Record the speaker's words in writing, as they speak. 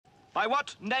By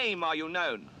what name are you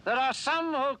known? There are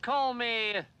some who call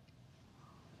me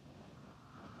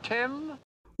Tim.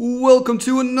 Welcome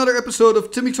to another episode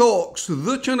of Timmy Talks,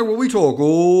 the channel where we talk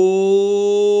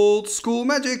old school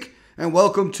magic. And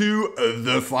welcome to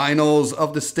the finals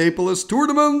of the Stapleless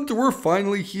tournament. We're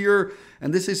finally here,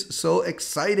 and this is so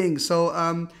exciting.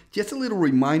 So, just a little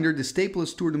reminder, the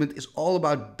Stapleless tournament is all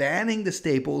about banning the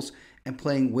staples and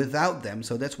playing without them.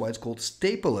 So that's why it's called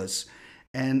Stapleless.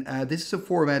 And this is a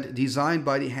format designed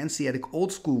by the Hanseatic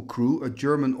old school crew, a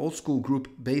German old school group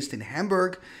based in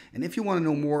Hamburg. And if you want to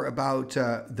know more about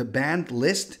the banned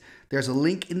list, there's a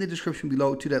link in the description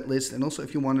below to that list. And also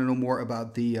if you want to know more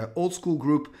about the old school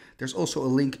group, there's also a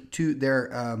link to their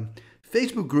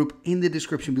Facebook group in the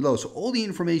description below. So all the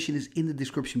information is in the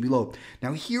description below.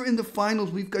 Now here in the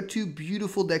finals, we've got two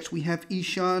beautiful decks. We have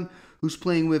Ishaan, who's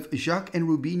playing with Jacques and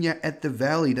Rubinia at the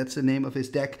Valley. That's the name of his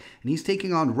deck. And he's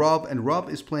taking on Rob, and Rob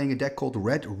is playing a deck called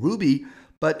Red Ruby.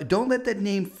 But don't let that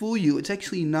name fool you. It's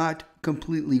actually not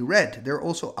completely red. There are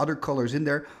also other colors in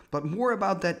there, but more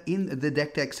about that in the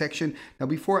deck tech section. Now,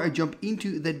 before I jump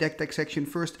into the deck tech section,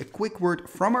 first a quick word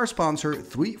from our sponsor,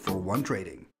 3for1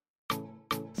 Trading.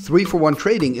 3for1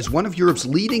 Trading is one of Europe's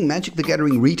leading Magic the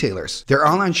Gathering retailers. Their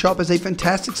online shop has a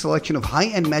fantastic selection of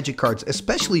high-end Magic cards,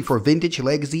 especially for vintage,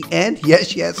 legacy, and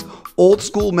yes, old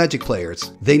school Magic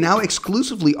players. They now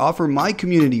exclusively offer my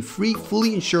community free,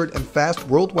 fully insured and fast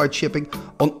worldwide shipping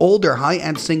on all their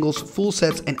high-end singles, full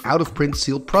sets, and out-of-print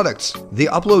sealed products. They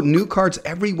upload new cards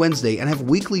every Wednesday and have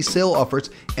weekly sale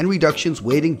offers and reductions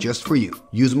waiting just for you.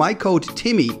 Use my code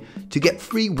TIMMY to get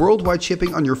free worldwide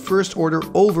shipping on your first order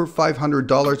over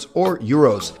 $500 or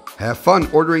euros. Have fun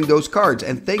ordering those cards,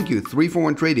 and thank you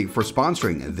 3for1 Trading for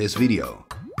sponsoring this video.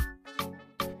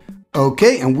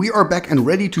 Okay, and we are back and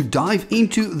ready to dive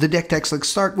into the deck techs. Let's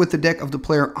start with the deck of the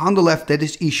player on the left, that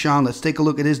is Ishaan. Let's take a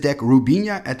look at his deck,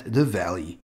 Rubinia at the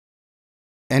Valley.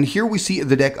 And here we see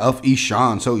the deck of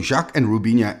Ishaan, so Jacques and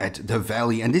Rubinia at the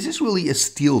Valley. And this is really a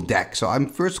steal deck, so I'm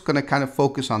first going to kind of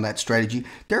focus on that strategy.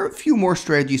 There are a few more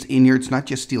strategies in here. It's not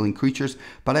just stealing creatures,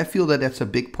 but I feel that that's a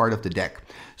big part of the deck.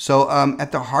 So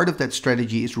at the heart of that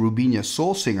strategy is Rubinia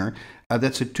Soul Singer.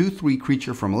 That's a 2/3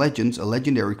 creature from Legends, a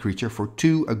legendary creature for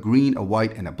 2, a green, a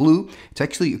white, and a blue. It's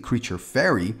actually a creature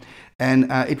fairy. And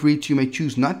it reads, you may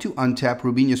choose not to untap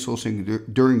Rubinia Soul Singer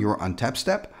during your untap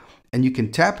step. And you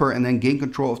can tap her and then gain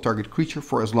control of target creature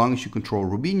for as long as you control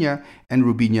Rubinia, and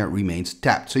Rubinia remains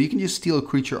tapped. So you can just steal a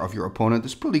creature of your opponent.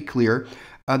 It's pretty clear.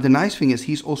 The nice thing is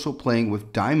he's also playing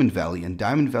with Diamond Valley, and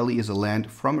Diamond Valley is a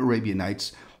land from Arabian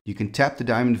Nights. You can tap the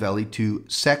Diamond Valley to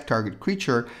sack target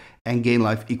creature and gain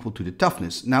life equal to the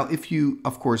toughness. Now, if you,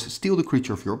 of course, steal the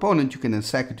creature of your opponent, you can then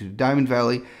sack it to the Diamond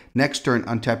Valley. Next turn,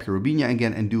 untap your Rubinia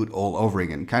again and do it all over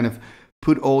again. Kind of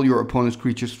put all your opponent's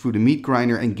creatures through the meat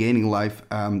grinder and gaining life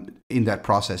in that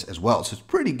process as well. So it's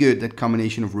pretty good, that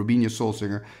combination of Rubinia Soul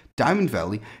Singer, Diamond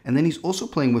Valley. And then he's also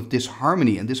playing with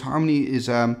Disharmony. And Disharmony is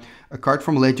a card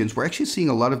from Legends. We're actually seeing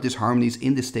a lot of Disharmonies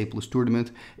in the Stapleless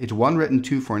tournament. It's 1 red and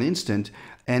 2 for an instant.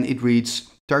 And it reads,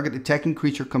 target attacking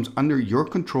creature comes under your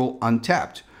control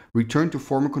untapped. Return to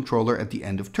former controller at the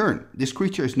end of turn. This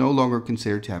creature is no longer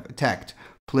considered to have attacked.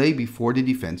 Play before the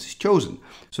defense is chosen.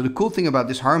 So the cool thing about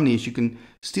this harmony is you can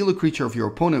steal a creature of your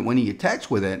opponent when he attacks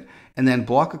with it, and then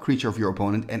block a creature of your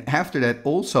opponent, and after that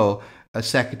also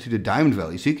sack it to the Diamond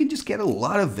Valley. So you can just get a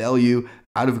lot of value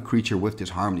out of a creature with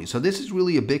this harmony. So this is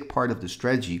really a big part of the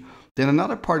strategy. Then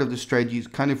another part of the strategy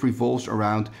kind of revolves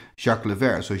around Jacques.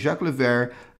 So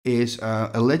Jacques is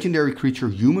a legendary creature,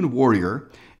 human warrior.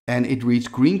 And it reads,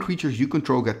 green creatures you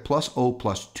control get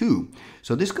 +0/+2.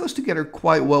 So this goes together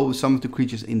quite well with some of the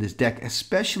creatures in this deck,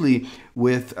 especially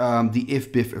with the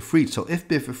If-Biff Efreet. So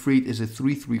If-Biff Efreet is a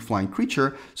 3/3 flying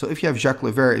creature. So if you have Jacques,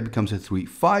 it becomes a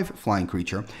 3/5 flying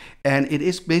creature. And it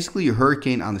is basically a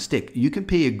hurricane on a stick. You can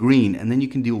pay a green, and then you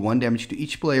can deal 1 damage to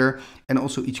each player and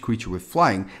also each creature with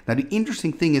flying. Now the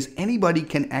interesting thing is anybody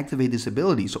can activate this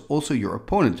ability, so also your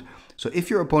opponent. So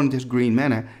if your opponent has green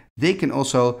mana, they can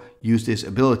also use this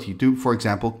ability to, for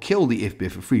example, kill the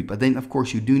If-Biff Efreet. But then, of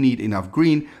course, you do need enough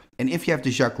green. And if you have the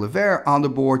Jacques on the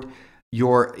board,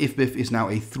 your If-Biff is now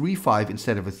a 3/5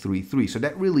 instead of a 3/3. So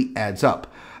that really adds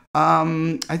up.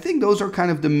 I think those are kind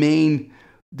of the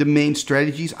main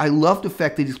strategies. I love the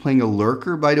fact that he's playing a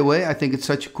Lurker, by the way. I think it's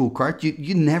such a cool card.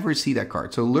 You never see that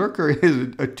card. So Lurker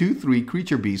is a 2/3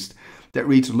 creature beast that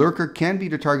reads, Lurker can be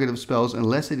the target of spells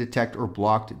unless it attacked or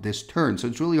blocked this turn. So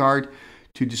it's really hard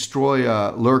to destroy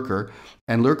Lurker.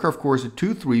 And Lurker, of course, a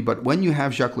 2/3, but when you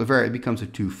have Jacques, it becomes a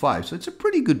 2/5. So it's a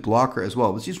pretty good blocker as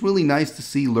well. It's just really nice to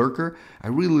see Lurker. I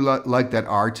really like that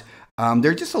art.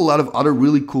 There are just a lot of other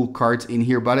really cool cards in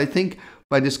here, but I think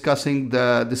by discussing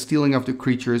the stealing of the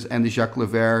creatures and the Jacques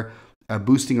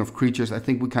boosting of creatures. I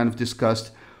think we kind of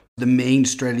discussed the main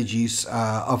strategies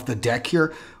of the deck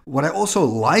here. What I also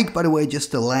like, by the way,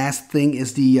 just the last thing,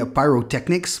 is the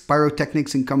Pyrotechnics.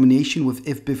 Pyrotechnics in combination with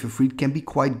If Biff Freed can be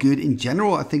quite good. In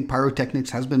general, I think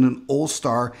Pyrotechnics has been an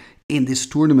all-star in this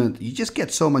tournament. You just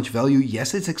get so much value.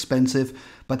 Yes, it's expensive,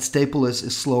 but Stapleless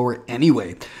is slower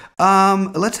anyway.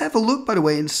 Let's have a look, by the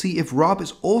way, and see if Rob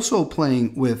is also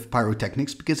playing with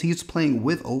Pyrotechnics, because he's playing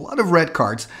with a lot of red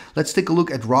cards. Let's take a look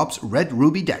at Rob's Red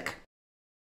Ruby deck.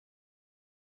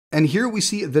 And here we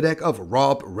see the deck of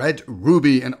Rob Red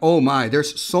Ruby, and oh my,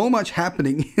 there's so much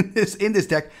happening in this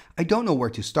deck. I don't know where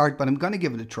to start, but I'm going to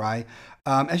give it a try.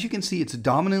 As you can see, it's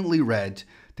dominantly red.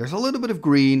 There's a little bit of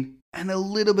green and a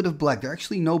little bit of black. There are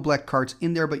actually no black cards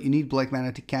in there, but you need black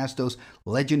mana to cast those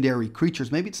legendary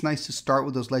creatures. Maybe it's nice to start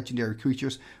with those legendary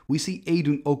creatures. We see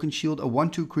Adun Oakenshield, a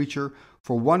 1/2 creature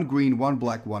for 1 green, 1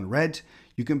 black, 1 red.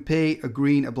 You can pay a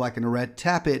green, a black, and a red,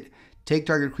 tap it, take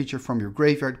target creature from your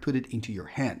graveyard, put it into your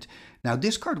hand. Now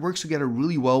this card works together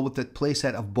really well with the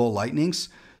playset of Ball Lightnings.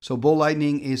 So Ball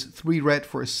Lightning is 3 red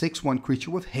for a 6/1 creature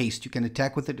with haste. You can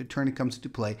attack with it the turn it comes into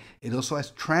play. It also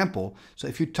has trample. So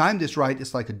if you time this right,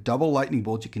 it's like a double lightning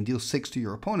bolt. You can deal 6 to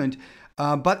your opponent.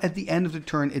 But at the end of the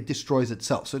turn, it destroys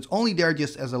itself. So it's only there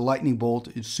just as a lightning bolt.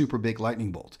 It's super big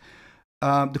lightning bolt.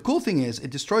 The cool thing is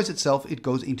it destroys itself. It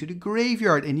goes into the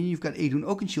graveyard. And then you've got Adun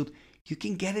Oakenshield. You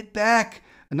can get it back.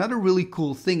 Another really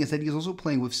cool thing is that he's also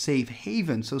playing with Save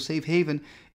Haven. So Save Haven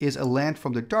is a land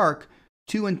from the dark,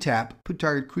 2 and tap, put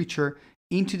target creature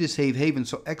into the Save Haven,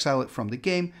 so exile it from the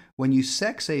game. When you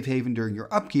sack Save Haven during your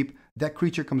upkeep, that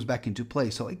creature comes back into play.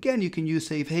 So again, you can use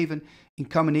Save Haven in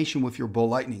combination with your Ball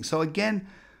Lightning. So again,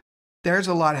 there's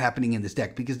a lot happening in this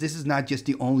deck, because this is not just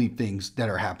the only things that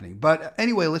are happening. But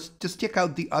anyway, let's just check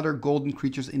out the other golden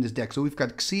creatures in this deck. So we've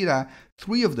got Xira,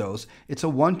 3 of those. It's a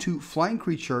 1/2 flying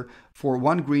creature for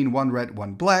 1 green, 1 red,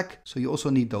 1 black. So you also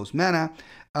need those mana.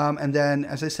 And then,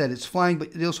 as I said, it's flying,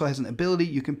 but it also has an ability.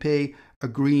 You can pay a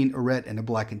green, a red, and a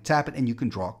black and tap it, and you can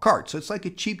draw a card. So it's like a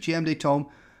cheap GM Day Tome.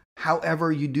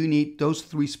 However, you do need those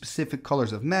 3 specific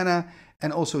colors of mana.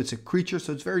 And also it's a creature,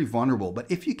 so it's very vulnerable. But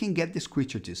if you can get this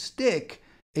creature to stick,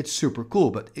 it's super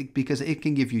cool. Because it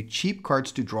can give you cheap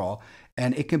cards to draw,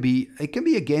 and it can be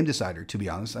a game decider, to be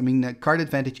honest. I mean, card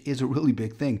advantage is a really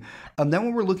big thing. Then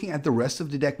when we're looking at the rest of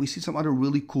the deck, we see some other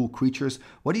really cool creatures.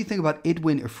 What do you think about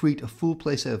Idwin Ifrit, a full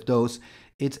playset of those?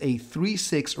 It's a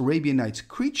 3/6 Arabian Nights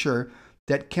creature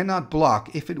that cannot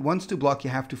block. If it wants to block, you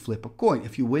have to flip a coin.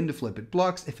 If you win the flip, it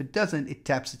blocks. If it doesn't, it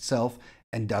taps itself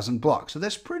and doesn't block. So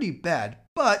that's pretty bad,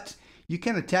 but you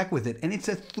can attack with it. And it's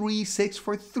a 3/6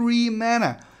 for 3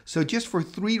 mana. So just for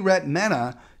 3 red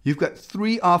mana, you've got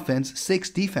 3 offense, 6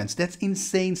 defense. That's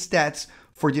insane stats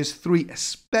for just 3,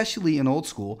 especially in old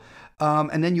school.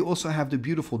 And then you also have the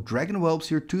beautiful Dragon Whelps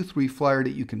here, 2/3 flyer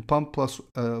that you can pump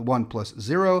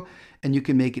 +1/+0, and you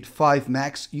can make it 5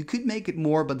 max. You could make it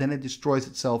more, but then it destroys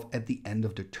itself at the end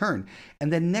of the turn.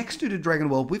 And then next to the Dragon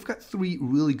Whelp, we've got 3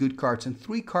 really good cards, and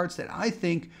 3 cards that I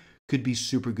think could be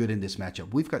super good in this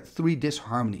matchup. We've got 3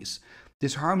 Disharmonies.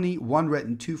 Disharmony, 1 red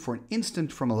and 2 for an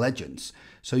instant from a Legends.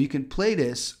 So you can play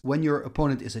this when your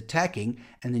opponent is attacking,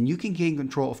 and then you can gain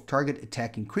control of target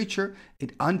attacking creature.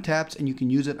 It untaps, and you can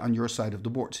use it on your side of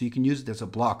the board. So you can use it as a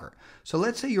blocker. So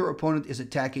let's say your opponent is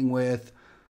attacking with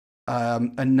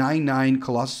a 9/9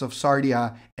 Colossus of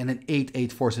Sardia and an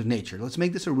 8/8 Force of Nature. Let's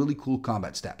make this a really cool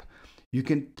combat step. You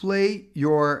can play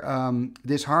your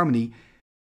Disharmony,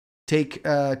 take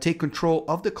control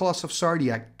of the Colossus of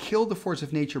Sardia, kill the Force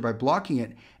of Nature by blocking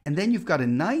it, and then you've got a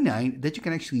 9/9 that you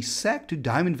can actually sack to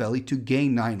Diamond Valley to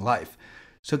gain 9 life.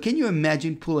 So can you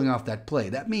imagine pulling off that play?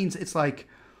 That means it's like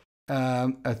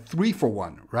a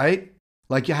 3-for-1, right?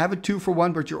 Like you have a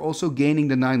 2-for-1, but you're also gaining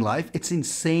the 9 life. It's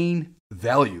insane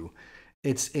value.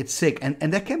 It's sick,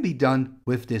 and that can be done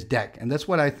with this deck, and that's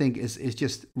what I think is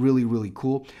just really, really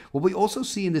cool. What we also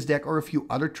see in this deck are a few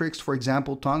other tricks. For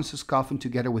example, Tannis' Coffin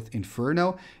together with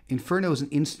Inferno. Inferno is an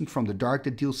instant from the dark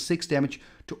that deals 6 damage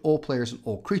to all players and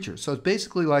all creatures. So it's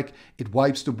basically like it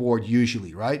wipes the board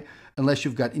usually, right? Unless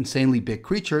you've got insanely big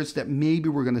creatures that maybe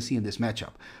we're going to see in this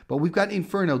matchup. But we've got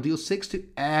Inferno, deals 6 to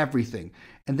everything.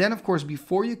 And then, of course,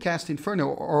 before you cast Inferno,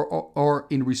 or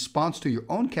in response to your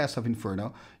own cast of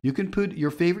Inferno, you can put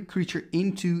your favorite creature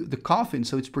into the coffin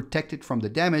so it's protected from the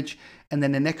damage. And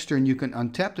then the next turn, you can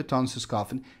untap the Tannis'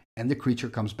 Coffin and the creature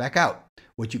comes back out.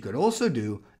 What you could also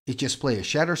do is just play a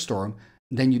Shatterstorm.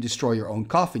 Then you destroy your own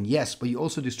coffin, yes, but you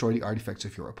also destroy the artifacts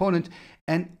of your opponent.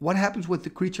 And what happens with the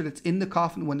creature that's in the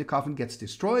coffin when the coffin gets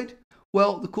destroyed?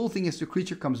 Well, the cool thing is the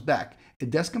creature comes back. It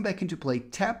does come back into play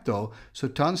tapped though, so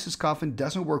Tannis' Coffin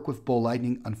doesn't work with Ball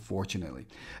Lightning, unfortunately.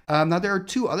 Now there are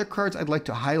two other cards I'd like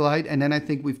to highlight, and then I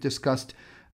think we've discussed,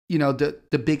 you know,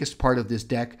 the biggest part of this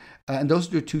deck, and those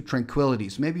are the two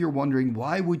Tranquilities. Maybe you're wondering,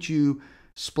 why would you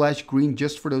splash green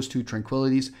just for those two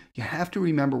Tranquilities? You have to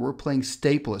remember we're playing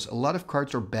Stapleless. A lot of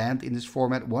cards are banned in this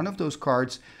format. One of those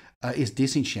cards is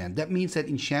Disenchant. That means that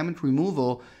enchantment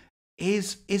removal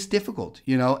is difficult,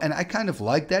 you know, and I kind of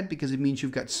like that because it means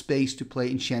you've got space to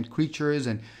play enchant creatures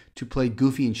and to play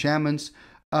goofy enchantments.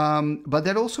 But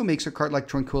that also makes a card like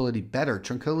Tranquility better.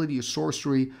 Tranquility is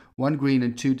sorcery, 1 green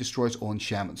and 2 destroys all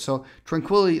enchantments. So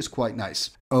Tranquility is quite nice.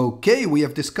 Okay, we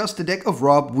have discussed the deck of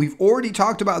Rob. We've already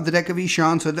talked about the deck of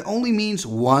Ishaan, so that only means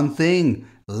one thing.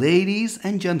 Ladies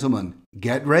and gentlemen,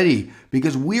 get ready,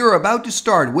 because we are about to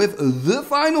start with the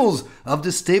finals of the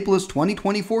Stapleless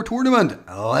 2024 tournament.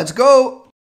 Let's go!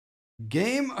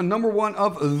 Game number 1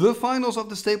 of the finals of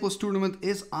the Stapleless tournament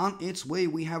is on its way.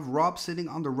 We have Rob sitting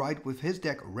on the right with his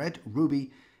deck Red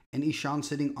Ruby, and Ishaan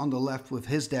sitting on the left with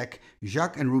his deck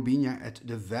Jacques and Rubinia at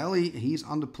the Valley. He's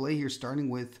on the play here, starting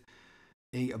with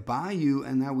a Bayou,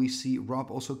 and now we see Rob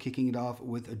also kicking it off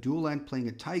with a dual land, playing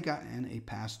a Taiga and a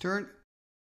pass turn.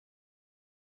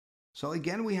 So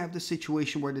again, we have the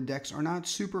situation where the decks are not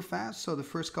super fast, so the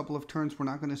first couple of turns we're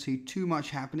not going to see too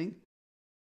much happening.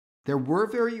 There were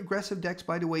very aggressive decks,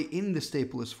 by the way, in the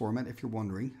Stapleless format, if you're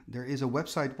wondering. There is a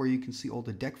website where you can see all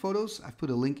the deck photos. I've put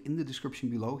a link in the description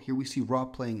below. Here we see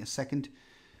Rob playing a second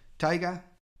Taiga.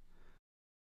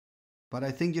 But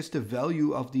I think just the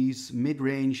value of these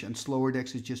mid-range and slower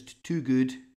decks is just too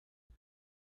good.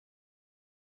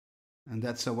 And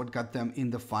that's what got them in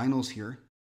the finals here.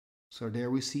 So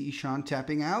there we see Ishaan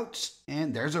tapping out,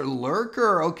 and there's a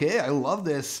Lurker. Okay, I love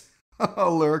this. A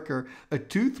Lurker, a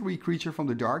 2/3 creature from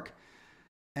the dark,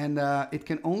 and it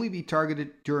can only be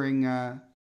targeted during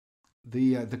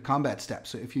the combat step.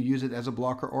 So if you use it as a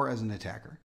blocker or as an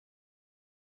attacker.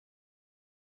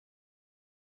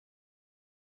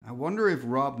 I wonder if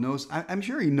Rob knows. I'm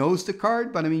sure he knows the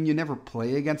card, but I mean, you never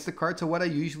play against the card. So what I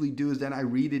usually do is then I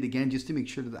read it again just to make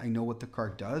sure that I know what the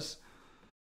card does.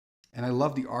 And I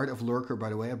love the art of Lurker, by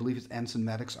the way. I believe it's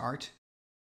Hanseatic's art.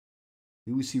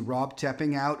 Here we see Rob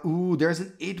tapping out. Ooh, there's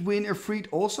an Idwin Efreet,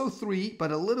 also 3,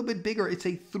 but a little bit bigger. It's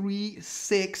a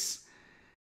 3/6.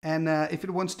 And if it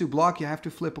wants to block, you have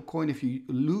to flip a coin. If you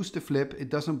lose the flip, it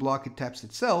doesn't block, it taps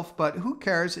itself. But who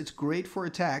cares? It's great for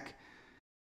attack.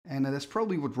 And that's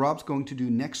probably what Rob's going to do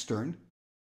next turn.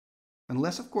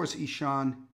 Unless, of course,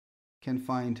 Ishaan can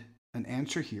find an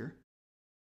answer here.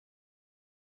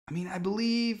 I mean, I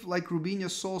believe like Rubinia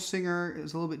Soul Singer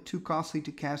is a little bit too costly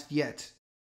to cast yet.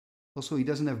 Also, he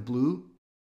doesn't have blue.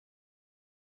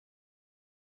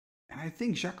 And I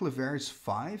think Jacques is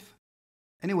 5.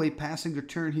 Anyway, passing the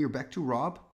turn here back to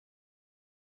Rob.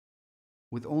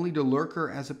 With only the Lurker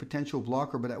as a potential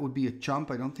blocker, but that would be a chump.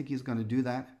 I don't think he's going to do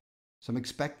that. So I'm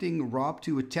expecting Rob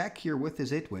to attack here with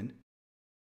his Idwin.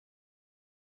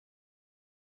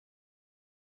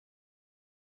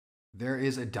 There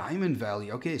is a Diamond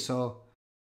Valley. Okay, so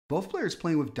both players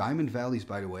playing with Diamond Valleys,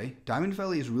 by the way. Diamond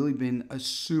Valley has really been a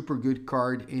super good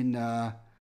card in the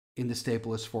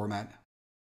Stapleless format.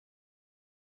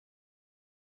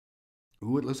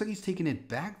 Ooh, it looks like he's taking it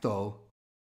back, though.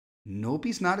 Nope,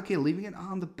 he's not. Okay, leaving it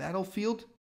on the battlefield.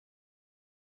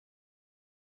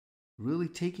 Really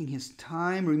taking his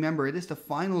time. Remember, it is the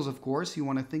finals, of course. You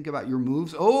want to think about your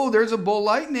moves. Oh, there's a Ball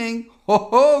Lightning. Ho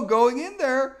ho, going in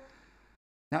there.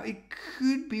 Now, it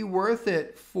could be worth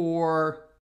it for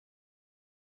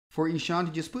Ishaan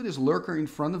to just put his Lurker in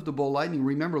front of the Ball Lightning.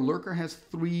 Remember, Lurker has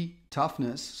 3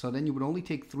 toughness, so then you would only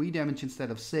take 3 damage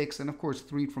instead of 6, and of course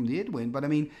 3 from the Idwin. But I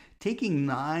mean, taking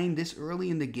 9 this early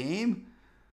in the game,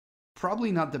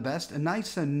 probably not the best. A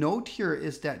nice note here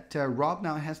is that Rob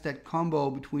now has that combo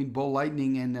between Ball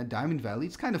Lightning and Diamond Valley.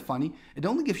 It's kind of funny. It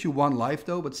only gives you 1 life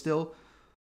though, but still,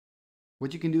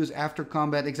 what you can do is after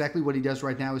combat, exactly what he does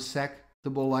right now is sack the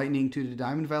Ball Lightning to the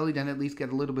Diamond Valley, then at least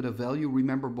get a little bit of value.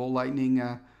 Remember, Ball Lightning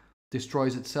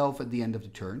destroys itself at the end of the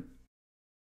turn.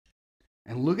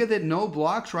 And look at that, no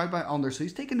blocks right by under. So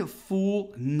he's taking a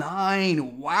full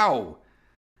 9. Wow.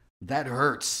 That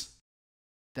hurts.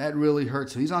 That really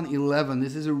hurts. So he's on 11.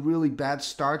 This is a really bad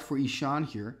start for Ishaan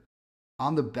here.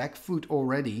 On the back foot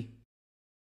already.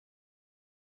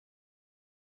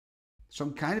 So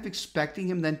I'm kind of expecting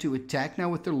him then to attack now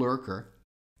with the Lurker.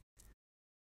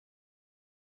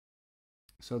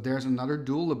 So there's another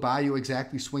duel. The Bayou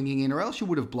exactly swinging in, or else you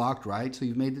would have blocked, right? So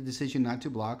you've made the decision not to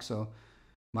block, so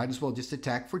might as well just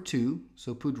attack for 2.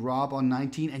 So put Rob on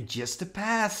 19 and just a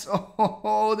pass.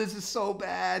 Oh, this is so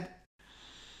bad.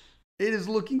 It is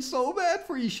looking so bad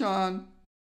for Ishaan.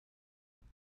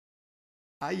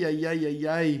 Ay, ay, ay, ay,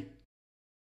 ay.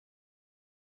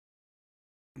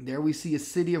 There we see a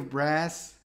City of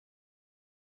Brass.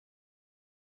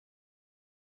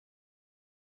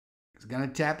 He's gonna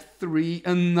tap 3.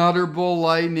 Another Ball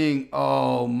Lightning.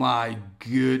 Oh my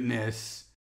goodness.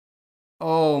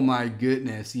 Oh my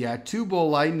goodness. Yeah, 2 Ball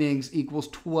Lightnings equals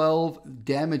 12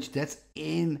 damage. That's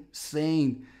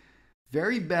insane.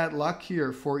 Very bad luck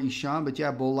here for Ishaan. But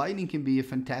yeah, Ball Lightning can be a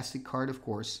fantastic card, of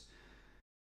course.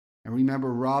 And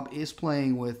remember, Rob is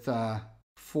playing with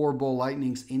 4 Ball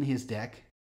Lightnings in his deck.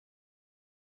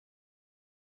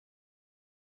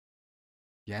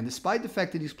 Yeah, and despite the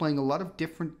fact that he's playing a lot of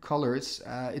different colors,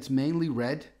 it's mainly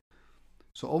red.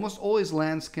 So almost all his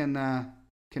lands can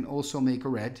also make a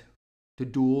red. The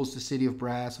duels, the City of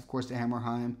Brass, of course the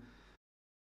Hammerheim.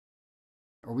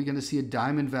 Are we going to see a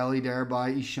Diamond Valley there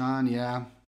by Ishaan? Yeah.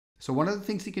 So one of the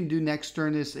things he can do next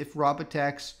turn is, if Rob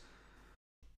attacks,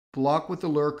 block with the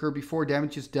Lurker before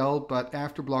damage is dealt, but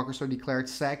after blockers are declared,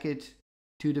 sack it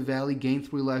to the Valley, gain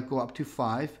 3 life, go up to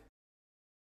 5.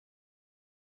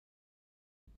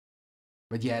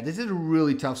 But yeah, this is a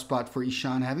really tough spot for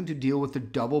Ishaan, having to deal with the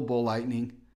double Ball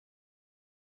Lightning.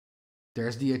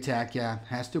 There's the attack, yeah.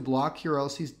 Has to block here,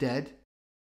 else he's dead.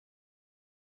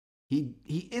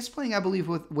 He is playing, I believe,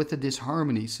 with a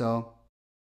Disharmony, so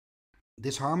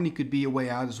Disharmony could be a way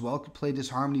out as well. Could play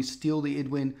Disharmony, steal the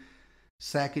Idwin,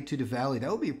 sack it to the Valley. That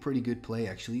would be a pretty good play,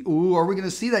 actually. Ooh, are we going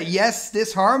to see that? Yes,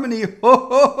 Disharmony. Ho,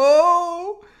 ho,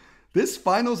 ho! This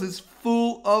finals is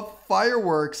full of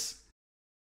fireworks.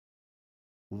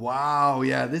 Wow,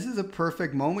 yeah, this is a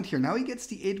perfect moment here. Now he gets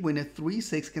the Idwin at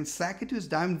 3/6, can sack it to his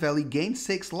Diamond Valley, gain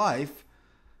 6 life.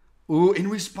 Ooh, in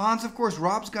response, of course,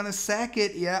 Rob's gonna sack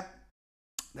it. Yeah,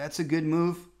 that's a good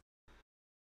move.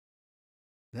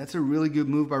 That's a really good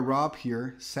move by Rob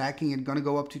here. Sacking it, gonna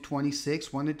go up to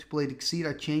 26. Wanted to play the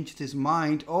Exceed, changed his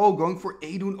mind. Oh, going for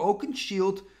Adun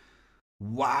Oakenshield.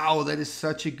 Wow, that is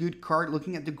such a good card.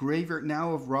 Looking at the graveyard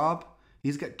now of Rob.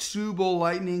 He's got 2 Ball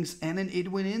Lightnings and an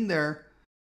Idwin in there.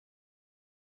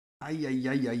 Ay, ay,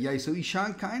 ay, ay, ay. So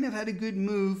Ishaan kind of had a good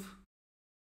move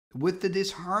with the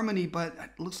Disharmony, but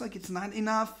it looks like it's not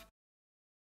enough.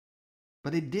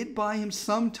 But it did buy him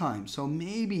some time. So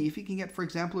maybe if he can get, for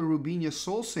example, a Rubinia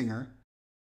Soul Singer,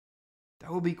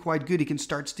 that will be quite good. He can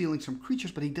start stealing some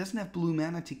creatures, but he doesn't have blue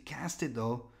mana to cast it,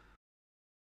 though.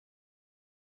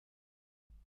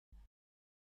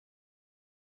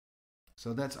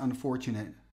 So that's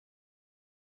unfortunate.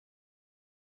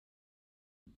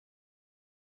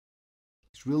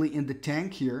 He's really in the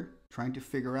tank here, trying to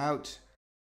figure out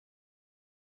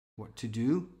what to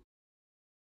do.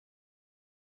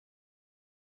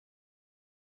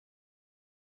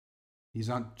 He's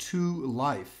on 2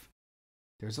 life.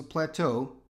 There's a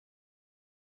plateau.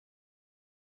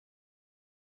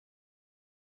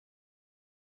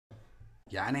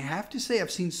 Yeah, and I have to say, I've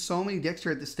seen so many decks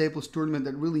here at the Stapleless tournament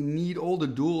that really need all the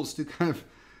duels to kind of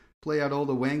play out all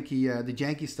the the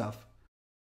janky stuff.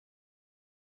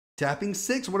 Tapping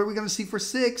 6. What are we going to see for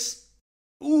 6?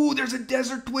 Ooh, there's a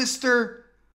Desert Twister.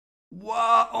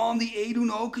 Wow, on the Adun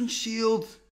Oakenshield.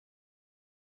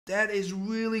 That is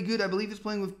really good. I believe he's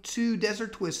playing with 2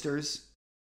 Desert Twisters.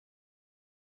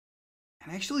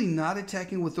 And actually not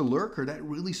attacking with the Lurker. That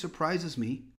really surprises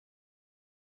me.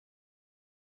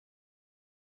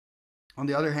 On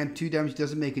the other hand, 2 damage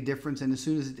doesn't make a difference. And as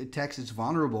soon as it attacks, it's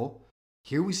vulnerable.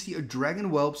 Here we see a Dragon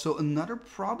Whelp. So another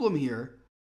problem here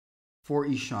for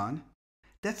Ishaan.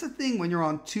 That's the thing, when you're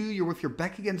on 2, you're with your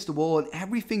back against the wall, and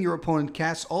everything your opponent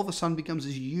casts all of a sudden becomes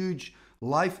this huge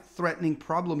life-threatening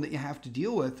problem that you have to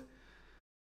deal with.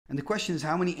 And the question is,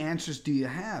 how many answers do you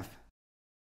have?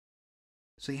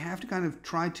 So you have to kind of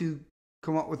try to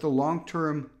come up with a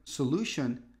long-term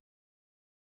solution.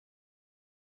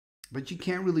 But you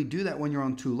can't really do that when you're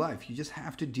on 2 life. You just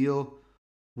have to deal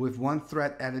with 1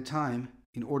 threat at a time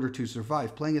in order to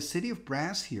survive. Playing a City of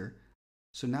Brass here.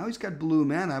 So now he's got blue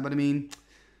mana, but I mean,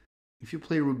 if you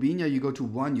play Rubinia, you go to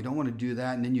 1, you don't want to do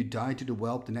that, and then you die to the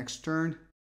Whelp the next turn.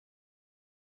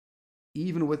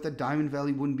 Even with that Diamond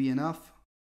Valley wouldn't be enough.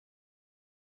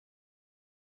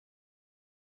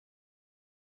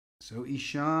 So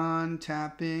Ishaan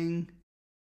tapping,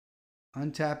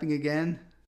 untapping again.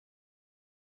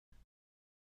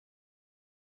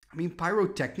 I mean,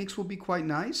 Pyrotechnics will be quite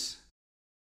nice.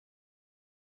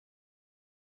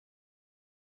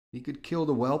 He could kill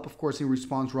the Whelp. Of course, in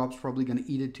response, Rob's probably going to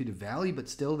eat it to the Valley, but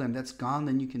still, then that's gone.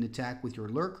 Then you can attack with your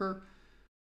Lurker.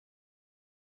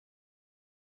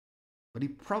 But he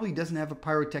probably doesn't have a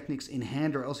Pyrotechnics in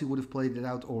hand, or else he would have played it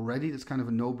out already. That's kind of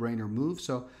a no-brainer move.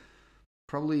 So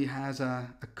probably has a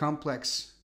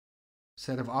complex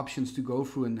set of options to go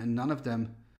through, and none of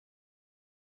them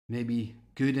may be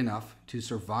good enough to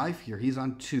survive here. He's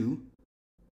on 2.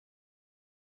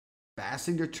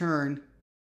 Passing the turn.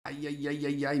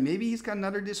 Ay. Maybe he's got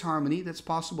another disharmony. That's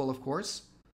possible, of course.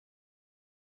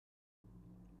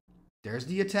 There's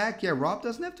the attack. Yeah, Rob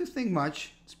doesn't have to think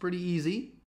much. It's pretty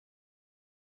easy.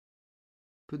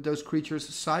 Put those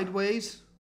creatures sideways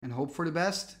and hope for the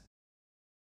best.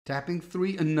 Tapping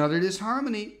 3, another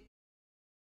disharmony.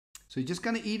 So you're just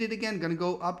going to eat it again. Going to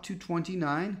go up to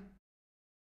 29.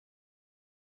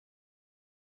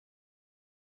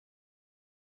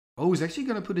 Oh, he's actually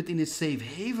going to put it in his safe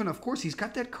haven. Of course, he's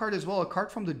got that card as well, a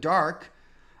card from the dark.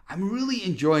 I'm really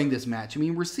enjoying this match. I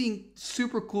mean, we're seeing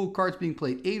super cool cards being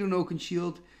played. Aiden Oaken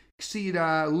Shield,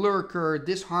 Xida, Lurker,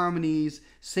 Disharmonies,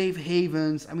 Safe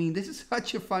Havens. I mean, this is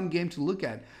such a fun game to look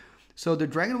at. So the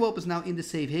Dragon Whelp is now in the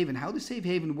Safe Haven. How the Safe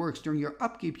Haven works, during your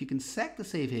upkeep, you can sack the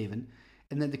Safe Haven,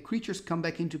 and then the creatures come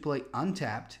back into play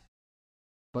untapped,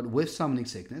 but with Summoning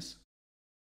Sickness.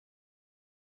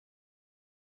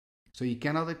 So you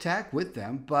cannot attack with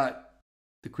them, but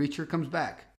the creature comes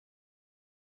back.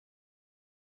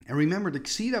 And remember, the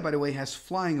Xida, by the way, has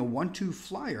flying, a 1/2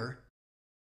 flyer.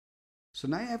 So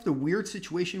now you have the weird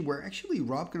situation where actually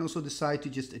Rob can also decide to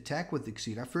just attack with the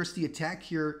Xida. First, the attack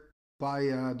here by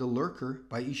the Lurker,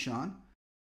 by Ishaan.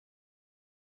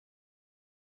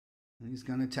 And he's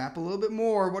going to tap a little bit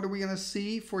more. What are we going to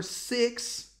see for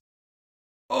 6?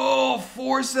 Oh,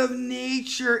 Force of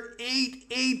Nature,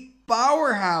 8/8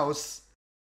 powerhouse.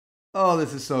 Oh,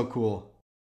 this is so cool.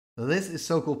 This is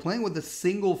so cool. Playing with a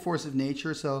single Force of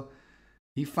Nature. So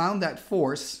he found that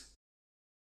force.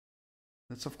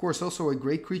 That's, of course, also a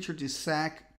great creature to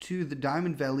sack to the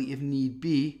Diamond Valley if need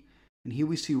be. And here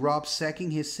we see Rob sacking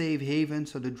his Safe Haven.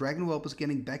 So the Dragon Whelp is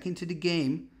getting back into the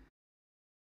game.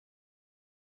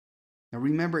 Now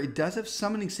remember, it does have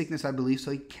Summoning Sickness, I believe. So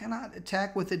he cannot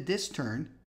attack with it this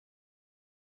turn.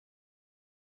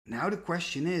 Now the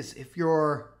question is, if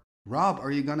you're Rob,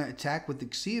 are you going to attack with the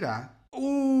Xida?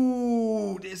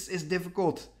 Ooh, this is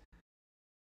difficult.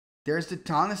 There's the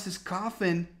Tanis'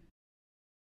 Coffin.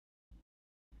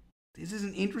 This is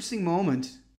an interesting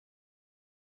moment.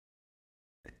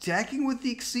 Attacking with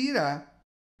the Xida.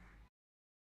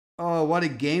 Oh, what a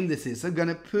game this is. I'm going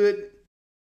to put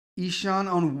Ishaan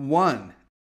on 1.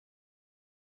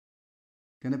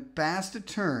 Going to pass the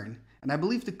turn. And I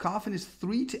believe the Coffin is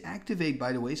 3 to activate,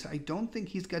 by the way. So I don't think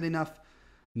he's got enough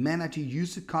mana to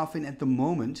use the Coffin at the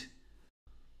moment.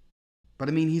 But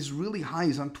I mean, he's really high.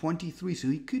 He's on 23. So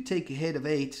he could take a hit of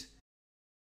 8.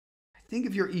 I think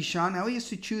if you're Ishaan, now he has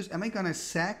to choose. Am I going to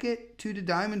sack it to the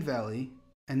Diamond Valley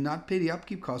and not pay the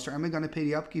upkeep cost? Or am I going to pay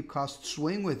the upkeep cost,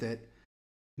 swing with it,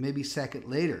 maybe sack it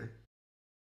later?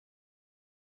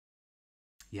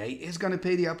 Yeah, he is going to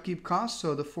pay the upkeep cost.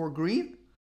 So the 4 green.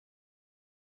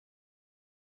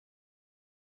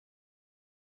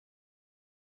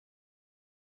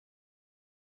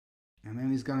 And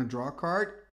then he's going to draw a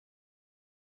card.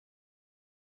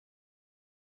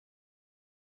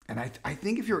 And I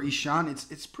think if you're Ishaan,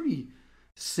 it's pretty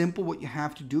simple what you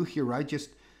have to do here, right?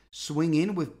 Just swing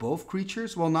in with both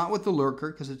creatures. Well, not with the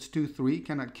Lurker, because it's 2/3.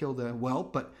 Cannot kill the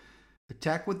Whelp, but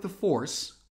attack with the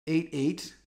Force.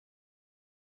 8/8.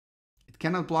 It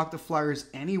cannot block the flyers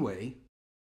anyway.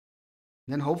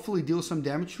 Then hopefully deal some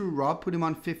damage through Rob. Put him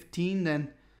on 15.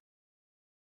 Then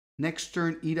next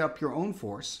turn, eat up your own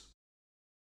Force.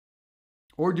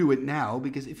 Or do it now,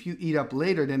 because if you eat up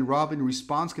later, then Rob in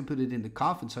response can put it in the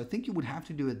Coffin. So I think you would have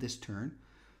to do it this turn.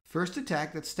 First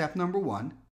attack, that's step number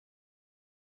 1.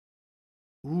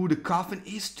 Ooh, the Coffin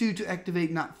is 2 to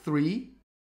activate, not 3.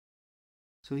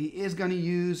 So he is going to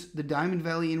use the Diamond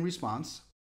Valley in response.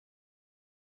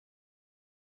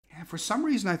 Yeah, for some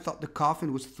reason I thought the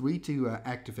Coffin was 3 to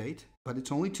activate, but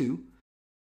it's only 2.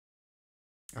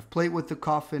 I've played with the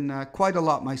Coffin quite a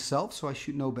lot myself, so I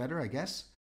should know better, I guess.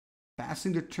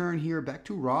 Passing the turn here back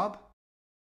to Rob.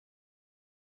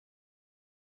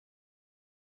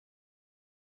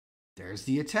 There's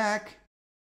the attack.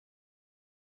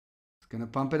 It's going to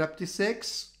pump it up to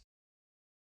 6.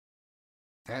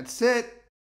 That's it.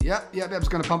 Yep, it's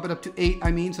going to pump it up to 8,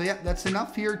 I mean. So, yeah, that's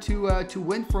enough here to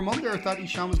win. For a moment there, I thought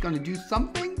Ishaan was going to do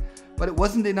something, but it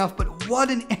wasn't enough. But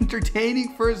what an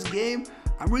entertaining first game.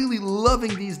 I'm really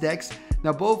loving these decks.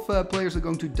 Now, both players are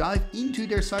going to dive into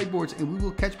their sideboards, and we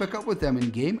will catch back up with them in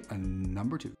game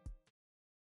number 2.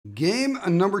 Game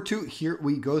number 2, here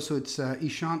we go. So it's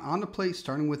Ishaan on the plate,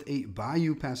 starting with a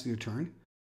Bayou passing the turn.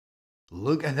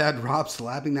 Look at that Rob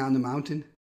slapping down the mountain.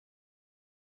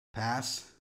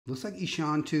 Pass. Looks like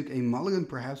Ishaan took a mulligan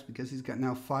perhaps because he's got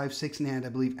now 5-6 in hand, I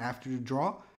believe, after the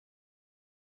draw.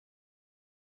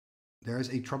 There's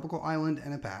a tropical island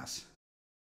and a pass.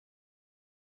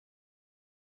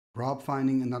 Rob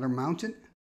finding another mountain.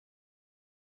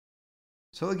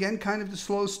 So again, kind of the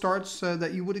slow starts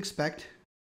that you would expect.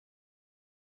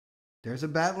 There's a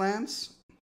Badlands.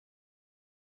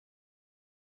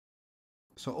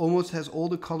 So almost has all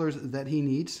the colors that he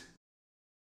needs.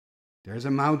 There's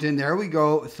a mountain. There we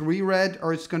go. 3 red,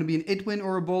 or it's going to be an Idwin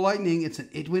or a Ball Lightning. It's an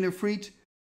Idwin of Freet.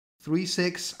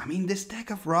 3-6. I mean, this deck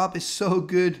of Rob is so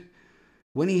good.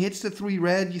 When he hits the 3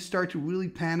 red, you start to really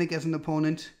panic as an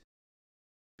opponent.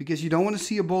 Because you don't want to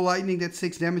see a Ball Lightning that's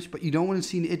 6 damage, but you don't want to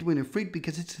see an Idwin of Freet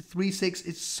because it's a 3-6.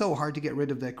 It's so hard to get rid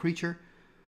of that creature.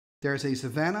 There's a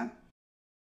Savannah.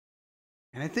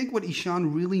 And I think what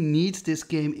Ishaan really needs this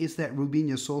game is that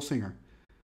Rubinia Soul Singer.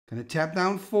 Gonna tap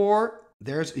down 4.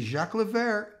 There's Jacques.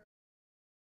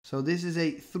 So this is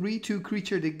a 3-2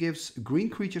 creature that gives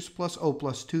green creatures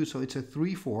 +0/+2. So it's a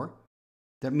 3-4.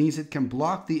 That means it can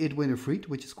block the Idwin of Freet,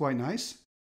 which is quite nice.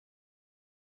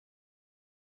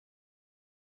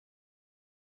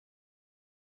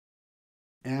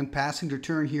 And passing the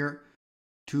turn here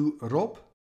to Rob.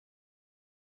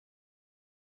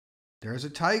 There's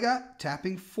a Taiga,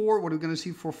 tapping 4. What are we going to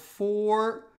see for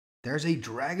 4? There's a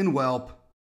Dragon Whelp.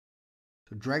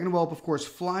 So Dragon Whelp, of course,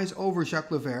 flies over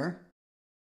Jacques.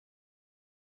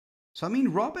 So I mean,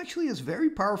 Rob actually has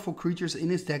very powerful creatures in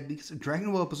his deck because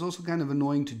Dragon Whelp is also kind of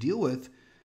annoying to deal with.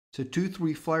 It's a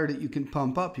 2/3 flyer that you can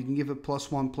pump up. You can give it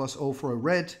 +1/+0 for a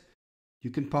red. You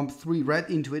can pump 3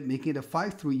 red into it, making it a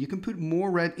 5/3. You can put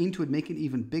more red into it, make it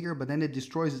even bigger, but then it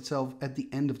destroys itself at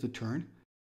the end of the turn.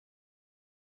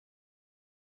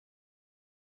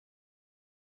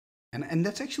 And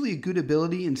that's actually a good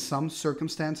ability in some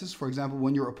circumstances. For example,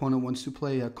 when your opponent wants to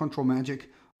play Control Magic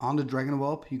on the Dragon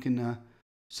Whelp, you can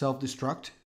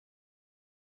self-destruct.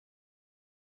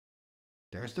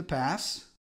 There's the pass.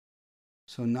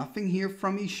 So nothing here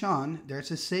from Ishaan.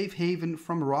 There's a safe haven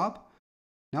from Rob.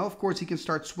 Now, of course, he can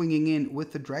start swinging in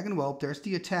with the Dragon Whelp. There's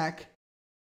the attack.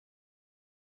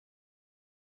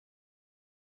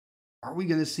 Are we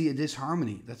going to see a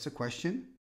disharmony? That's the question.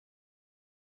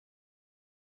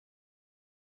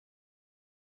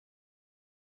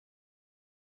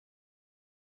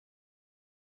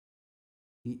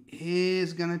 He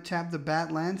is going to tap the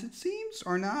Badlands, it seems,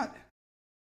 or not.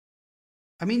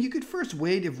 I mean, you could first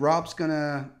wait if Rob's going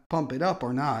to pump it up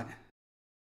or not.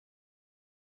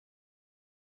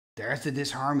 There's the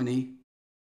disharmony.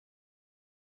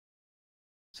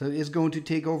 So it is going to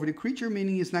take over the creature,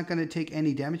 meaning he's not going to take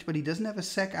any damage, but he doesn't have a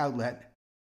sec outlet,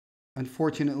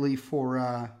 unfortunately, for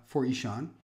Ishaan.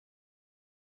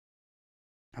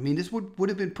 I mean, this would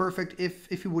have been perfect if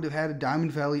he would have had a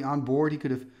Diamond Valley on board. He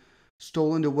could have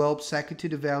stolen the Whelp, sack it to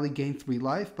the Valley, gain 3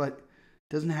 life, but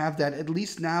doesn't have that. At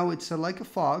least now it's like a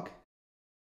fog.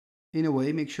 In a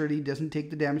way, make sure that he doesn't take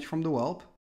the damage from the Whelp.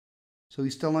 So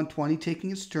he's still on 20, taking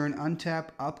his turn,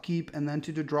 untap, upkeep, and then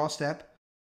to the draw step.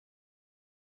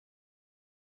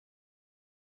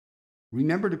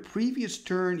 Remember the previous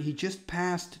turn, he just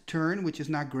passed turn, which is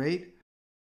not great.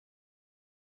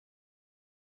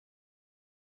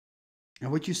 And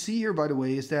what you see here, by the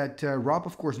way, is that Rob,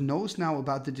 of course, knows now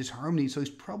about the disharmony, so he's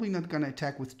probably not going to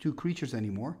attack with 2 creatures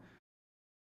anymore.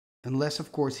 Unless,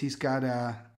 of course, he's got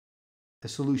a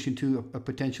solution to a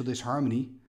potential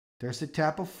disharmony. There's the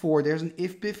tap of 4. There's an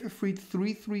If Biff Ifrit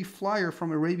 3/3 flyer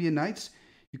from Arabian Nights.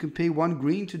 You can pay 1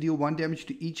 green to deal 1 damage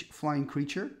to each flying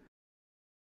creature.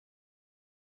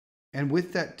 And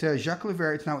with that Jacques,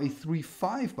 it's now a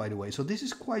 3/5, by the way. So this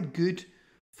is quite good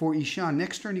for Ishaan.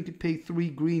 Next turn, you could pay 3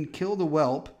 green, kill the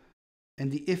Whelp,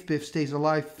 and the If Biff stays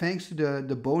alive thanks to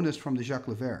the bonus from the Jacques.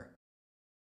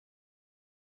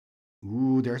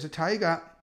 Ooh, there's a Taiga.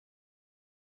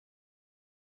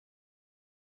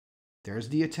 There's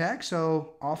the attack,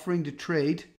 so offering the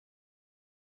trade.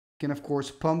 Can, of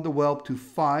course, pump the Whelp to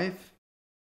 5.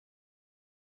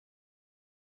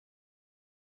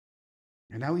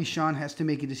 And now Ishaan has to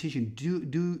make a decision.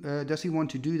 Does he want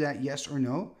to do that, yes or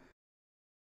no?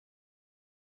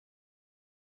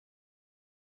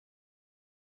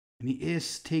 And he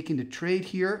is taking the trade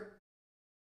here.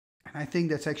 And I think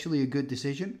that's actually a good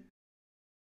decision.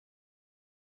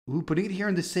 Ooh, putting it here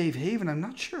in the safe haven. I'm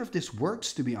not sure if this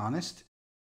works, to be honest.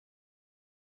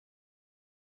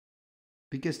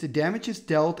 Because the damage is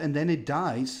dealt and then it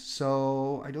dies.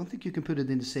 So I don't think you can put it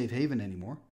in the safe haven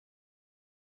anymore.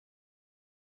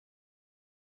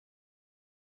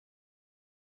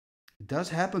 It does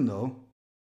happen though.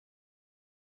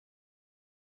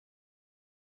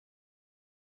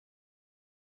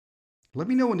 Let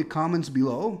me know in the comments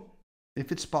below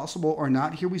if it's possible or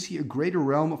not. Here we see a Greater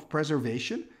Realm of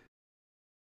Preservation.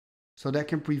 So that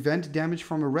can prevent damage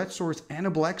from a red source and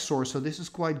a black source. So this is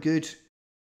quite good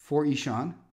for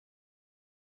Ishaan.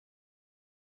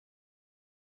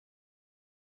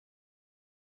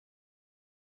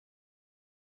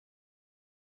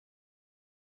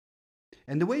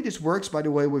 And the way this works, by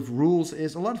the way, with rules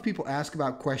is a lot of people ask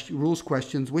about rules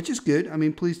questions, which is good. I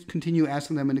mean, please continue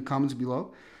asking them in the comments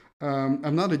below.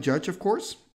 I'm not a judge, of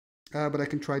course, but I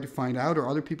can try to find out, or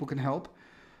other people can help.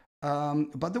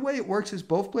 But the way it works is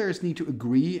both players need to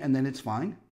agree, and then it's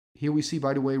fine. Here we see,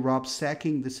 by the way, Rob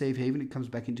sacking the safe haven. It comes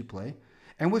back into play.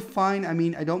 And with fine, I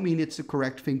mean, I don't mean it's the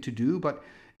correct thing to do, but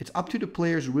it's up to the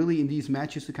players really in these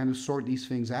matches to kind of sort these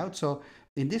things out. So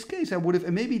in this case, I would have,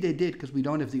 and maybe they did because we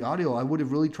don't have the audio, I would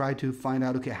have really tried to find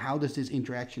out, okay, how does this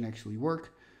interaction actually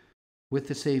work with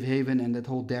the safe haven and that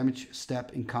whole damage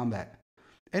step in combat.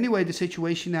 Anyway, the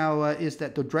situation now is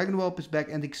that the Dragon Whelp is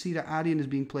back and the Xida Adian is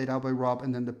being played out by Rob,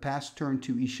 and then the pass turn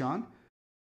to Ishaan.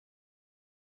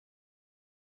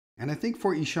 And I think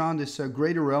for Ishaan, this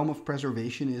Greater Realm of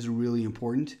Preservation is really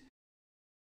important.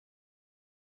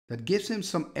 That gives him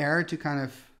some air to kind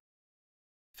of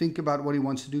think about what he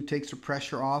wants to do, takes the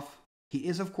pressure off. He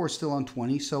is, of course, still on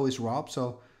 20, so is Rob,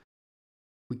 so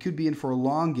we could be in for a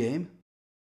long game.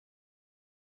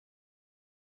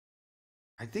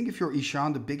 I think if you're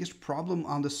Ishaan, the biggest problem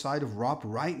on the side of Rob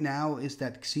right now is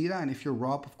that Xida, and if you're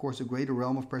Rob, of course, the Greater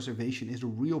Realm of Preservation is a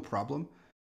real problem.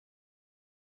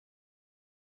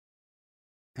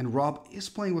 And Rob is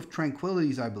playing with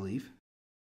Tranquilities, I believe.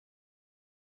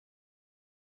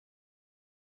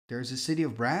 There's a City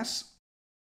of Brass.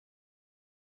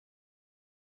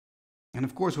 And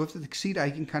of course, with the Xida,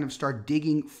 he can kind of start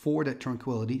digging for that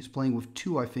Tranquility. He's playing with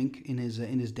 2, I think, in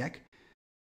his deck.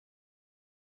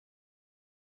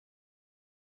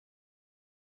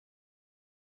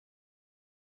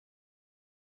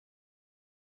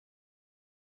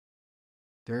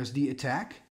 There's the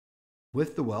attack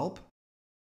with the Whelp.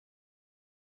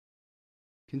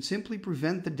 Can simply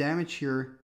prevent the damage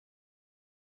here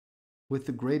with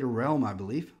the Greater Realm, I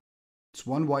believe. It's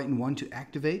 1 white and 1 to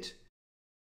activate.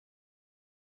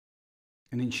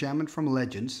 An enchantment from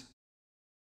Legends.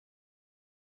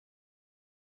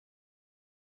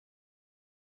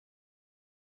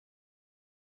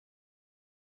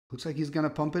 Looks like he's going to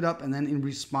pump it up, and then in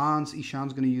response,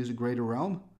 Ishaan's going to use a Greater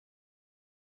Realm.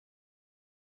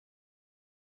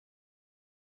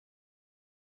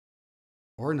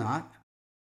 Or not.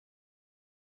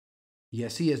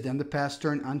 Yes, he is. Then the pass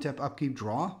turn, untap, upkeep,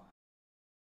 draw.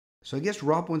 So I guess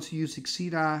Rob wants to use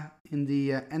Xida in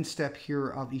the end step here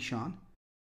of Ishaan.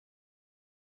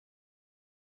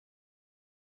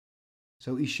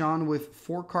 So Ishaan with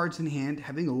 4 cards in hand,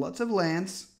 having lots of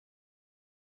lands.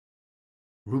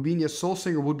 Rubinia Soul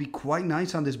Singer would be quite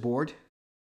nice on this board.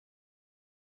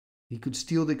 He could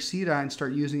steal the Xida and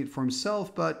start using it for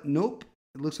himself, but nope.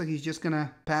 It looks like he's just going to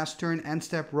pass turn, end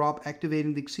step, Rob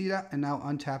activating the Xida, and now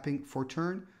untapping for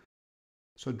turn.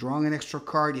 So drawing an extra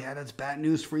card, yeah, that's bad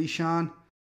news for Ishaan.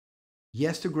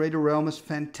 Yes, the Greater Realm is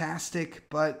fantastic,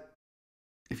 but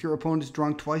if your opponent is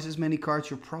drawing twice as many cards,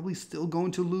 you're probably still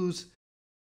going to lose.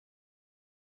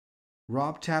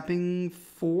 Rob tapping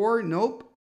 4, nope.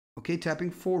 Okay,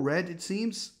 tapping 4 red, it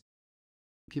seems.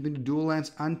 Keeping the dual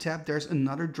lands untapped, there's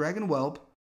another Dragon Whelp.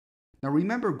 Now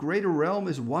remember, Greater Realm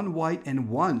is 1 white and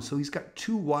 1, so he's got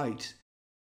 2 white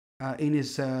in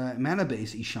his mana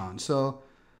base, Ishaan. So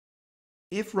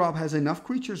if Rob has enough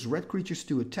creatures, red creatures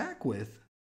to attack with,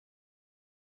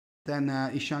 then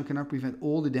Ishaan cannot prevent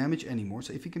all the damage anymore.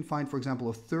 So if he can find, for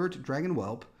example, a 3rd Dragon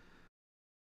Whelp,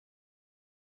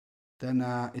 then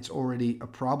it's already a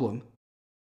problem.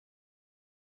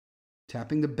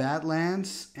 Tapping the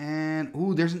Badlands, and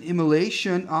ooh, there's an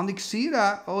Immolation on the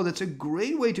Xida. Oh, that's a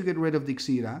great way to get rid of the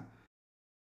Xida.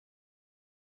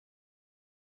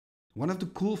 One of the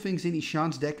cool things in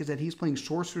Ishaan's deck is that he's playing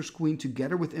Sorcerer's Queen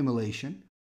together with Immolation.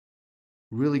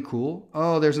 Really cool.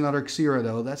 Oh, there's another Xira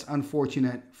though. That's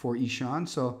unfortunate for Ishaan.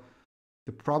 So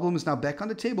the problem is now back on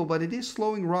the table, but it is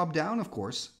slowing Rob down, of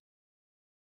course.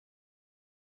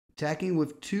 Attacking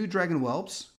with 2 Dragon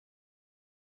Whelps.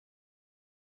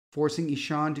 Forcing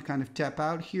Ishaan to kind of tap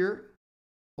out here.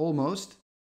 Almost.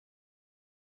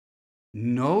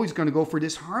 No, he's going to go for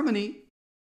Disharmony.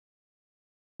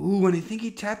 Ooh, and I think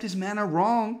he tapped his mana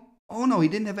wrong. Oh no, he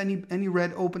didn't have any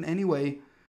red open anyway.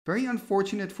 Very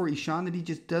unfortunate for Ishaan that he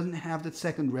just doesn't have that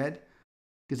second red.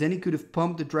 Because then he could have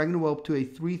pumped the Dragon Whelp to a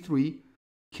 3/3.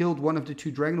 Killed one of the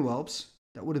 2 Dragon Whelps.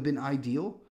 That would have been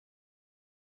ideal.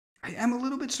 I am a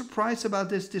little bit surprised about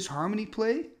this Disharmony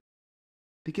play.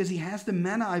 because he has the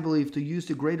mana, I believe, to use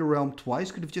the Greater Realm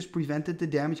twice. Could have just prevented the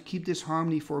damage, keep this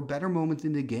Harmony for a better moment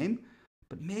in the game.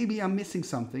 But maybe I'm missing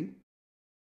something.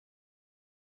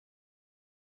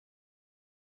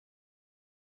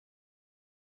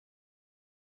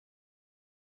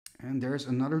 And there's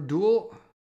another duel.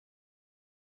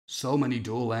 So many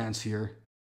dual lands here.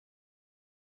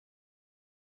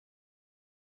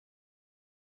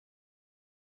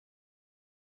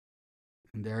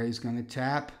 And there he's going to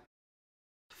tap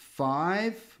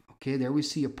 5. Okay, there we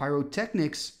see a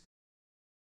Pyrotechnics.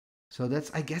 So that's,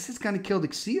 I guess it's going to kill the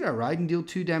Xyra, right? And deal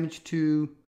 2 damage to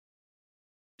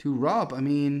Rob. I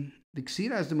mean, the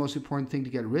Xyra is the most important thing to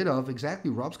get rid of. Exactly,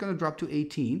 Rob's going to drop to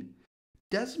 18.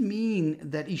 Does mean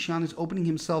that Ishaan is opening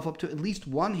himself up to at least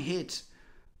one hit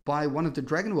by one of the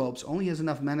Dragon Whelps. Only has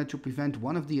enough mana to prevent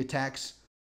one of the attacks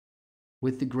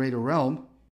with the Greater Realm.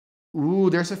 Ooh,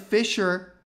 there's a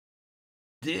Fissure.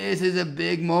 This is a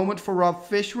big moment for Rob,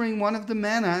 fissuring one of the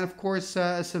mana, and of course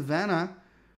Savannah.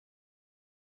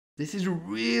 This is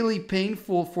really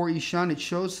painful for Ishaan. It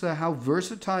shows how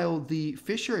versatile the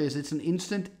Fissure is. It's an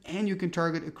instant and you can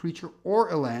target a creature or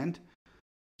a land.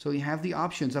 So you have the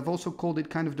options. I've also called it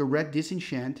kind of the red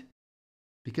disenchant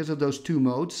because of those 2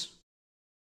 modes.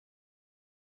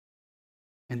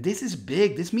 And this is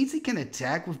big. This means he can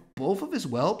attack with both of his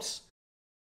whelps.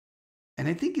 And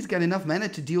I think he's got enough mana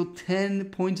to deal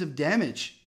 10 points of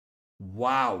damage.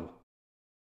 Wow.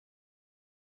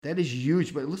 That is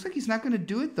huge, but it looks like he's not going to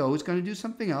do it though. He's going to do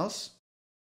something else.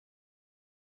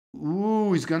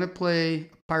 Ooh, he's going to play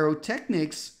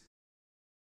Pyrotechnics.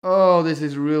 Oh, this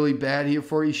is really bad here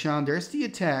for Ishaan. There's the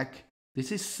attack.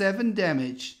 This is 7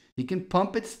 damage. He can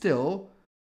pump it still.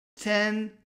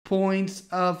 10 points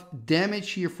of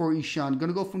damage here for Ishaan. Going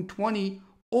to go from 20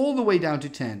 all the way down to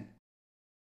 10.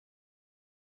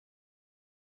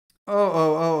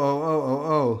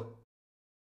 Oh.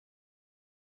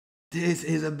 This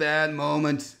is a bad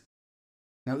moment.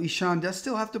 Now Ishaan does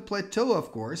still have to plateau,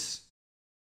 of course.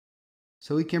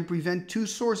 So he can prevent 2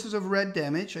 sources of red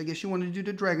damage. I guess you want to do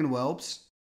the Dragon Whelps.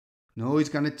 No, he's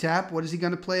going to tap. What is he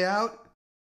going to play out?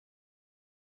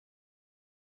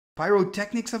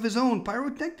 Pyrotechnics of his own.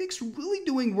 Pyrotechnics really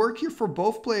doing work here for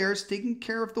both players. Taking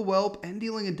care of the Whelp and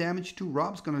dealing a damage to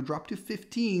Rob's going to drop to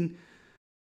 15.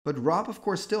 But Rob, of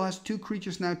course, still has 2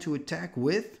 creatures now to attack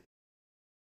with.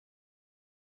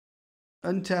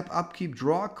 Untap, upkeep,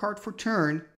 draw a card for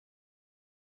turn.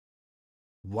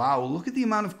 Wow, look at the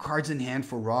amount of cards in hand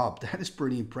for Rob. That is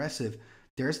pretty impressive.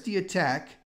 There's the attack.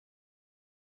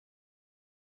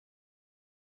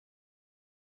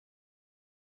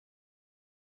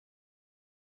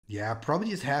 Yeah, probably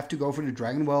just have to go for the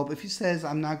Dragon Whelp. If he says,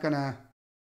 I'm not going to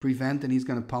prevent, then he's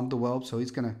going to pump the Whelp. So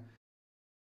he's going to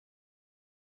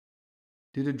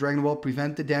do the Dragon Whelp,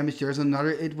 prevent the damage. There's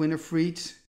another Winifred.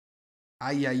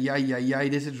 Ay.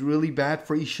 This is really bad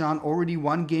for Ishaan. Already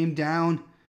 1 game down.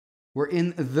 We're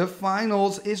in the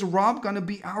finals. Is Rob going to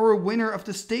be our winner of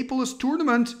the Stapleless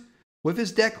tournament with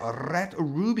his deck Red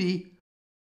Ruby?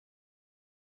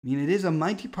 I mean, it is a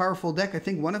mighty powerful deck. I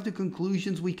think one of the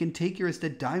conclusions we can take here is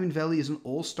that Diamond Valley is an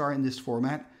all-star in this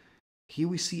format. Here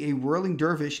we see a Whirling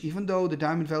Dervish, even though the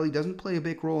Diamond Valley doesn't play a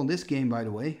big role in this game, by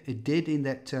the way. It did in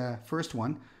that first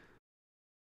one.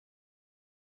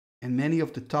 And many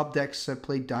of the top decks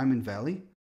played Diamond Valley.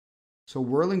 So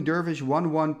Whirling Dervish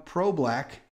 1/1 Pro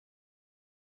Black.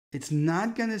 It's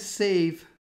not going to save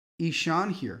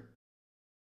Ishaan here.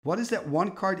 What is that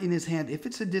 1 card in his hand? If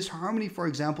it's a Disharmony, for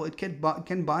example, it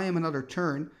can buy him another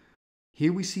turn.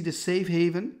 Here we see the Safe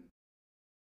Haven.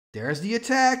 There's the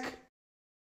attack.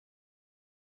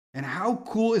 And how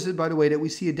cool is it, by the way, that we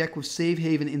see a deck with Safe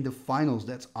Haven in the finals?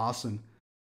 That's awesome.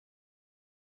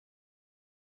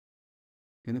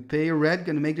 Gonna pay a red,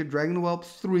 gonna make the Dragon Whelp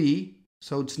 3.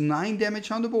 So it's 9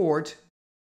 damage on the board.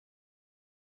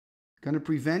 Gonna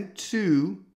prevent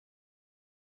 2.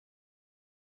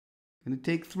 Gonna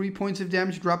take 3 points of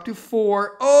damage, drop to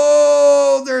 4.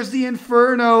 Oh, there's the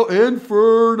Inferno.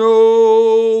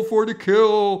 Inferno for the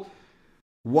kill.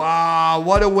 Wow,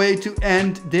 what a way to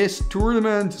end this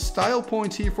tournament. Style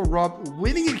points here for Rob,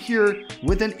 winning it here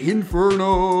with an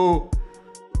Inferno.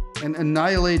 And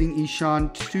annihilating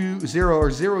Ishaan 2-0 or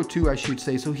 0-2, I should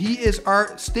say. So he is our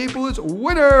Stapleless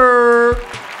winner.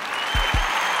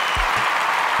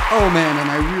 Oh man, and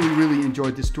I really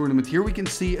enjoyed this tournament. Here we can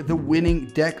see the winning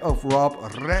deck of Rob,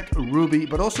 Red Ruby,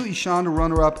 but also Ishaan, the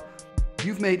runner-up.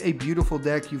 You've made a beautiful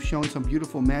deck. You've shown some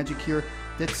beautiful magic here.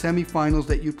 That semifinals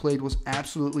that you played was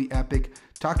absolutely epic.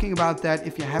 Talking about that,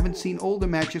 if you haven't seen all the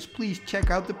matches, please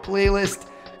check out the playlist.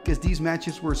 because these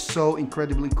matches were so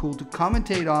incredibly cool to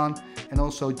commentate on, and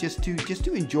also just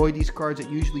to enjoy these cards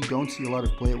that usually don't see a lot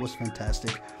of play. It was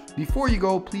fantastic. Before you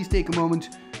go, please take a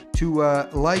moment to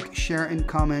like, share, and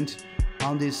comment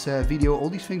on this video. All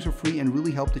these things are free and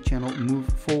really help the channel move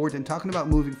forward. And talking about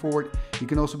moving forward, you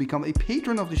can also become a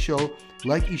patron of the show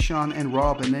like Ishaan and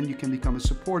Rob, and then you can become a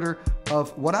supporter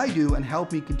of what I do and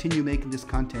help me continue making this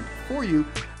content for you.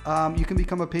 You can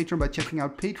become a patron by checking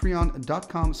out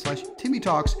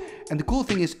patreon.com/TimmyTalks. And the cool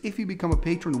thing is, if you become a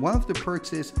patron, one of the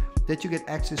perks is that you get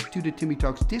access to the Timmy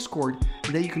Talks Discord,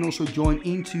 and then you can also join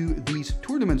into these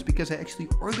tournaments, because I actually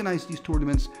organize these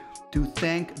tournaments to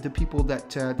thank the people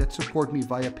that support me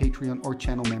via Patreon or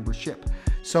channel membership.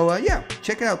 So yeah,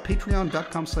 check it out,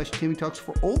 patreon.com/TimmyTalks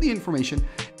for all the information.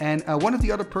 And one of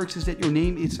the other perks is that your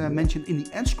name is mentioned in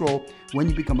the end scroll when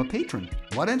you become a patron.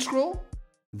 What end scroll?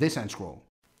 This end scroll.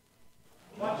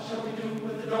 What shall we do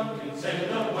with the drunken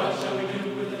sailor? What shall we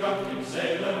do with the drunken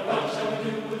sailor? What shall we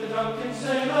do with the drunken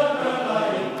sailor? Early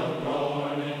in the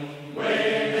morning,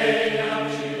 way hey and up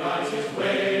she rises,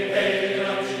 way hey and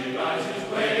up she rises,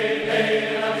 way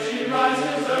hey and up she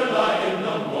rises. Early in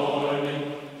the morning,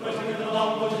 put him in the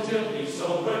longboat until he's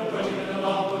sober, put him in the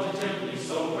longboat until he's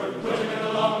sober, put him in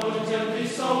the longboat until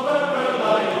he's sober.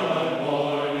 Early in the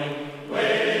morning,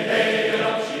 way hey and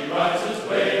up she rises,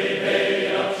 way hey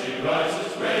and up she rises.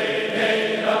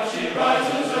 She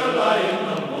rises early in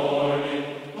the morning.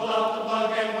 Pull out the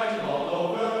plug and wet him all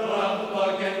over. Pull out the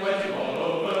plug and wet him all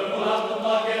over. Pull out the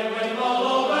plug and wet him all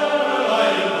over.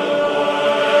 Early in the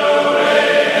morning.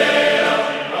 Way up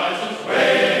she rises.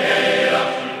 Way up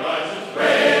she rises.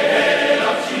 Way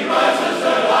up she rises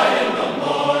early in the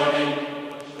morning.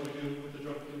 What shall we do with the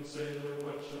drunken sailor?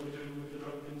 What shall we do with the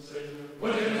drunken sailor?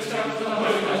 Put him in the scout to the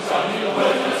husband's son. Put him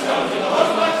in the scout to the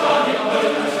husband's son. Put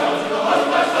him in the scout to the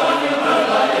husband's son.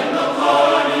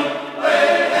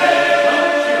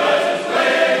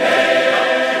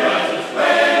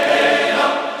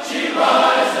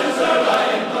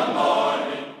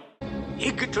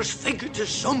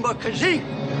 Ficus sumba kazee.